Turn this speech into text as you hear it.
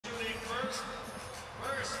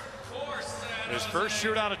His first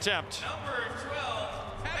shootout attempt. Number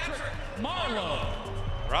 12, Patrick Marleau.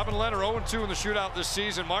 Robin Lehner 0-2 in the shootout this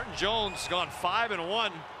season. Martin Jones gone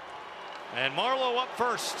 5-1. And Marleau up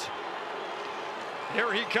first.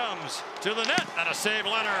 Here he comes to the net, and a save,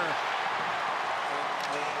 Lehner.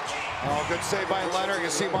 Oh, good save by Lehner. You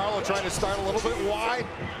see Marleau trying to start a little bit wide.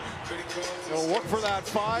 He'll look for that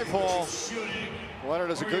 5-hole. Lehner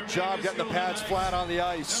does a good job getting the pads flat on the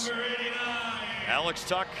ice. Alex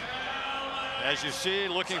Tuck, as you see,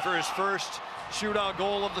 looking for his first shootout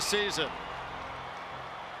goal of the season.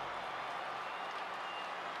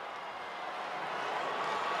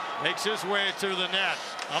 Makes his way to the net.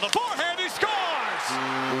 On the forehand, he scores!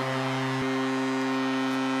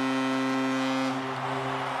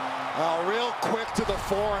 Real quick to the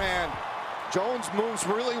forehand. Jones moves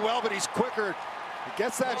really well, but he's quicker. He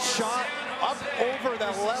gets that shot up over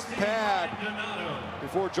that left pad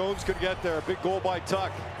before Jones could get there. A big goal by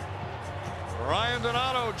Tuck. Ryan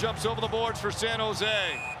Donato jumps over the boards for San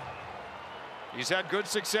Jose. He's had good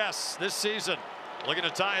success this season. Looking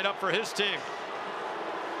to tie it up for his team.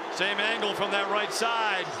 Same angle from that right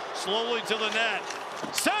side. Slowly to the net.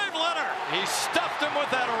 Save Lehner. He stuffed him with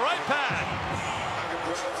that right pad.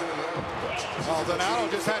 Oh, Donato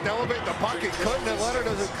just had to elevate the puck. He couldn't, and Lehner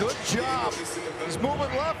does a good job. He's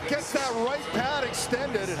moving left, gets that right pad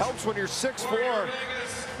extended. It helps when you're 6'4".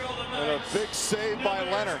 And a big save by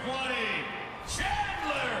Lehner.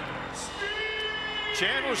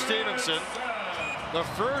 Chandler Stevenson, the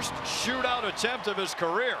first shootout attempt of his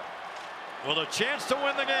career, with a chance to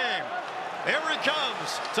win the game. Here he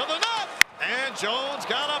comes to the net, and Jones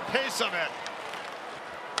got a piece of it.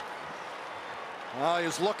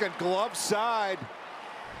 He's looking glove side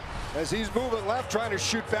as he's moving left, trying to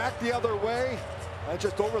shoot back the other way.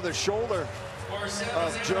 Just over the shoulder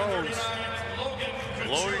of Jones.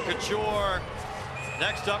 Logan Couture,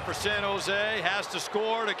 next up for San Jose, has to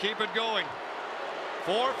score to keep it going.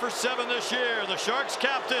 4 for 7 this year. The Sharks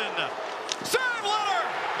captain, save Lehner!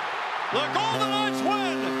 The Golden Knights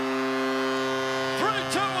win!